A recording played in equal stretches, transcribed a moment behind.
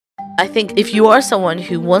I think if you are someone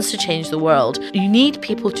who wants to change the world, you need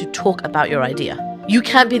people to talk about your idea. You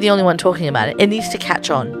can't be the only one talking about it. It needs to catch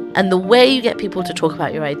on. And the way you get people to talk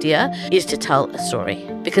about your idea is to tell a story.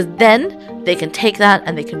 Because then they can take that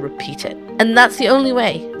and they can repeat it. And that's the only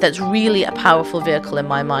way. That's really a powerful vehicle in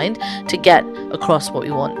my mind to get across what we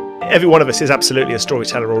want. Every one of us is absolutely a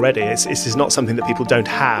storyteller already. This is not something that people don't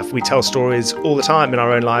have. We tell stories all the time in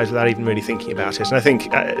our own lives without even really thinking about it. And I think,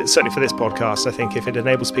 certainly for this podcast, I think if it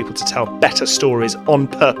enables people to tell better stories on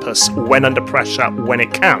purpose, when under pressure, when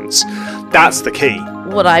it counts, that's the key.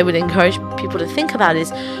 What I would encourage people to think about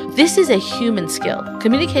is this is a human skill.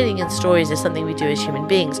 Communicating in stories is something we do as human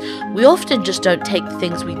beings. We often just don't take the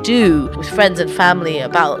things we do with friends and family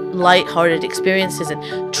about light-hearted experiences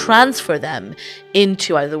and transfer them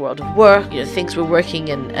into either the world of work, things we're working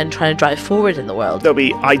and trying to drive forward in the world. There'll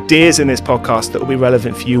be ideas in this podcast that will be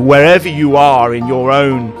relevant for you wherever you are in your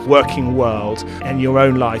own working world and your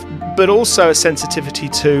own life, but also a sensitivity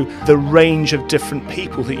to the range of different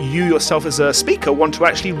people that you yourself as a speaker want to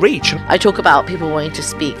actually reach. I talk about people wanting to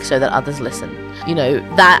speak so that others listen.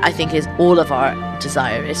 That I think is all of our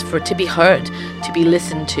desire, is for it to be heard, to be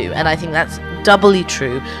listened to. And I think that's doubly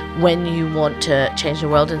true when you want to change the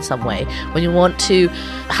world in some way, when you want to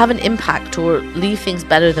have an impact or leave things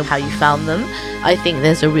better than how you found them. I think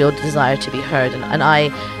there's a real desire to be heard. And I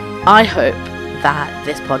hope that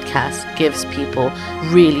this podcast gives people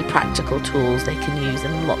really practical tools they can use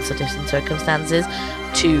in lots of different circumstances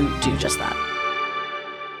to do just that.